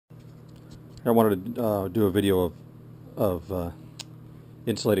I wanted to do a video of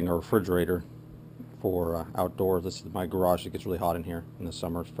insulating a refrigerator for outdoors. This is my garage. It gets really hot in here in the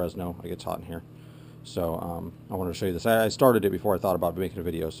summer. It's Fresno. It gets hot in here. So I wanted to show you this. I started it before I thought about making a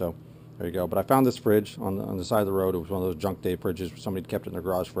video, so there you go. But I found this fridge on the side of the road. It was one of those junk day fridges. Somebody kept it in their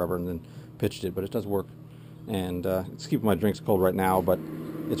garage forever and then pitched it, but it does work. And it's keeping my drinks cold right now, but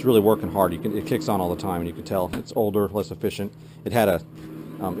it's really working hard. It kicks on all the time, and you can tell it's older, less efficient. It had a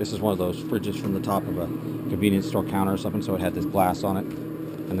this is one of those fridges from the top of a convenience store counter or something, so it had this glass on it.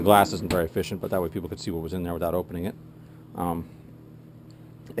 And the glass isn't very efficient, but that way people could see what was in there without opening it.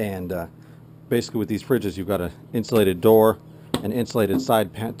 Basically with these fridges, you've got an insulated door, an insulated side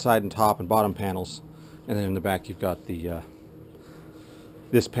and top and bottom panels, and then in the back you've got the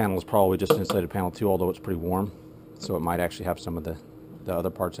this panel is probably just an insulated panel too, although it's pretty warm, so it might actually have some of the other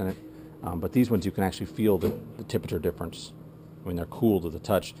parts in it. But these ones you can actually feel the temperature difference. I mean, they're cool to the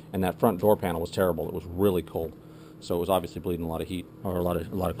touch, and that front door panel was terrible. It was really cold, so it was obviously bleeding a lot of heat, or a lot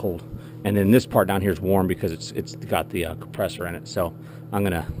of cold. And then this part down here is warm because it's got the compressor in it. So I'm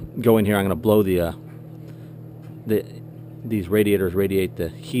gonna go in here. I'm gonna blow these radiators radiate the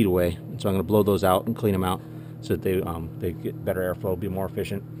heat away, so I'm gonna blow those out and clean them out so that they get better airflow, be more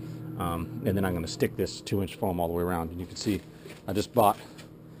efficient. And then I'm gonna stick this 2-inch foam all the way around. And you can see I just bought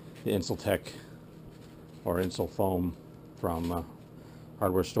the Insultech or Insul foam from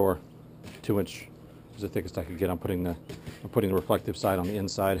hardware store. 2-inch is the thickest I could get. I'm putting the reflective side on the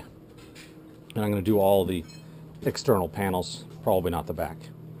inside, and I'm going to do all the external panels, probably not the back.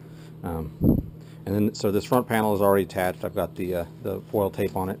 And then so this front panel is already attached. I've got the foil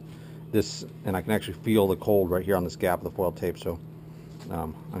tape on it. And I can actually feel the cold right here on this gap of the foil tape. So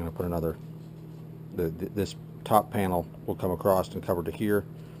I'm going to put another. This top panel will come across and cover to here.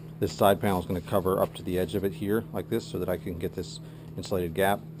 This side panel is going to cover up to the edge of it here, like this, so that I can get this insulated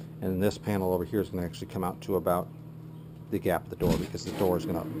gap. And then this panel over here is going to actually come out to about the gap of the door, because the door is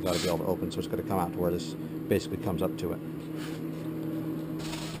got to be able to open, so it's going to come out to where this basically comes up to it.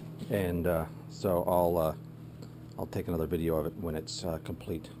 And so I'll take another video of it when it's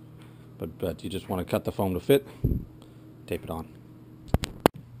complete. But you just want to cut the foam to fit, tape it on.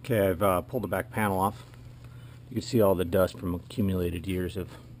 Okay, I've pulled the back panel off. You can see all the dust from accumulated years of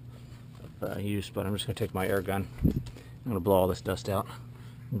use, but I'm just going to take my air gun. I'm going to blow all this dust out.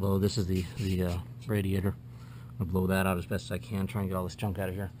 This is the radiator. I'm going to blow that out as best as I can, try and get all this junk out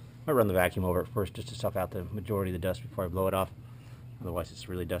of here. I run the vacuum over it first just to suck out the majority of the dust before I blow it off. Otherwise it's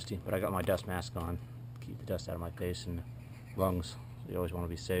really dusty. But I got my dust mask on, keep the dust out of my face and lungs. You always want to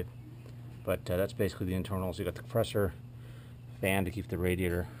be safe. But that's basically the internals. You got the compressor, fan to keep the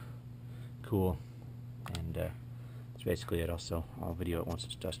radiator cool, and that's basically it. Also, I'll video it once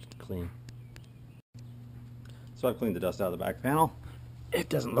it's dusted clean. So I've cleaned the dust out of the back panel. It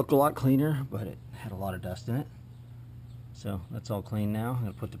doesn't look a lot cleaner, but it had a lot of dust in it. So that's all clean now. I'm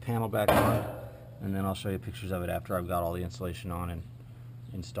going to put the panel back on, and then I'll show you pictures of it after I've got all the insulation on and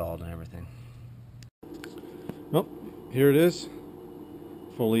installed and everything. Well, here it is.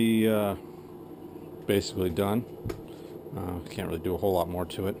 Fully basically done. Can't really do a whole lot more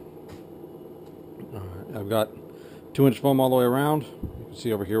to it. I've got 2-inch foam all the way around. You can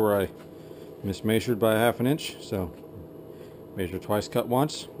see over here where I mismeasured by a 1/2 inch, so measure twice, cut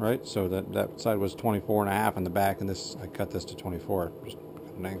once, right? So that side was 24.5 in the back, and this I cut this to 24. Just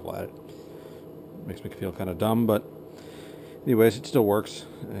cut an angle at it. Makes me feel kind of dumb, but anyways, it still works.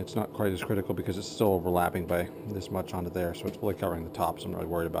 It's not quite as critical because it's still overlapping by this much onto there, so it's fully covering the top, so I'm not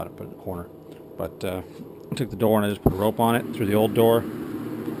really worried about it put in the corner. But I took the door and I just put a rope on it through the old door.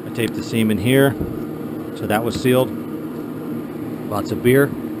 I taped the seam in here, so that was sealed. Lots of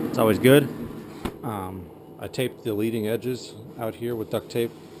beer, it's always good. I taped the leading edges out here with duct tape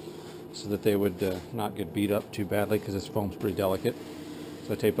so that they would not get beat up too badly, because this foam's pretty delicate.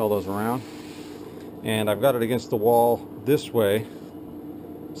 So I taped all those around. And I've got it against the wall this way,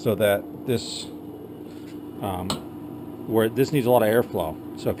 so that this, where this needs a lot of airflow.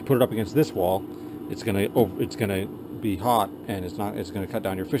 So if you put it up against this wall, it's gonna be hot, and it's gonna cut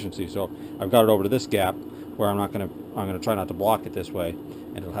down your efficiency. So I've got it over to this gap where I'm gonna try not to block it this way,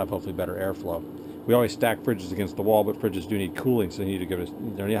 and it'll have hopefully better airflow. We always stack fridges against the wall, but fridges do need cooling, so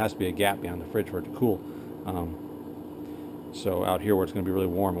there has to be a gap behind the fridge for it to cool. So out here where it's going to be really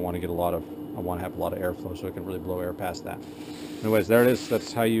warm, I want to have a lot of airflow so it can really blow air past that. Anyways, there it is.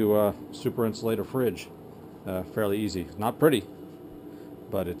 That's how you super insulate a fridge. Fairly easy. Not pretty,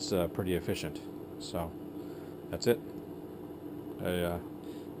 but it's pretty efficient. So that's it. I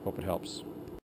hope it helps.